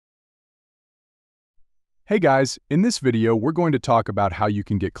Hey guys, in this video we're going to talk about how you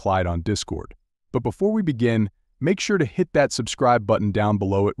can get Clyde on Discord. But before we begin, make sure to hit that subscribe button down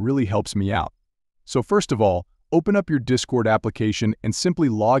below, it really helps me out. So first of all, open up your Discord application and simply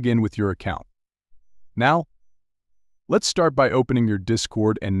log in with your account. Now, let's start by opening your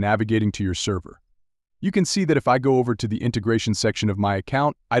Discord and navigating to your server. You can see that if I go over to the integration section of my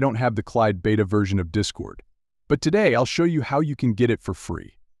account, I don't have the Clyde beta version of Discord. But today I'll show you how you can get it for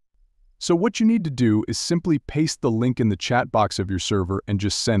free. So what you need to do is simply paste the link in the chat box of your server and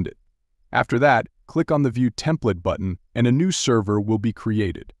just send it. After that, click on the View Template button and a new server will be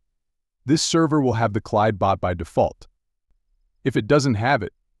created. This server will have the Clyde bot by default. If it doesn't have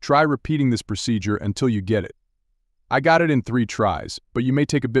it, try repeating this procedure until you get it. I got it in 3 tries, but you may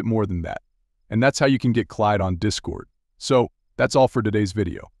take a bit more than that. And that's how you can get Clyde on Discord. So that's all for today's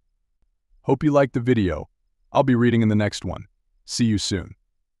video. Hope you liked the video. I'll be reading in the next one. See you soon.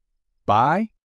 Bye.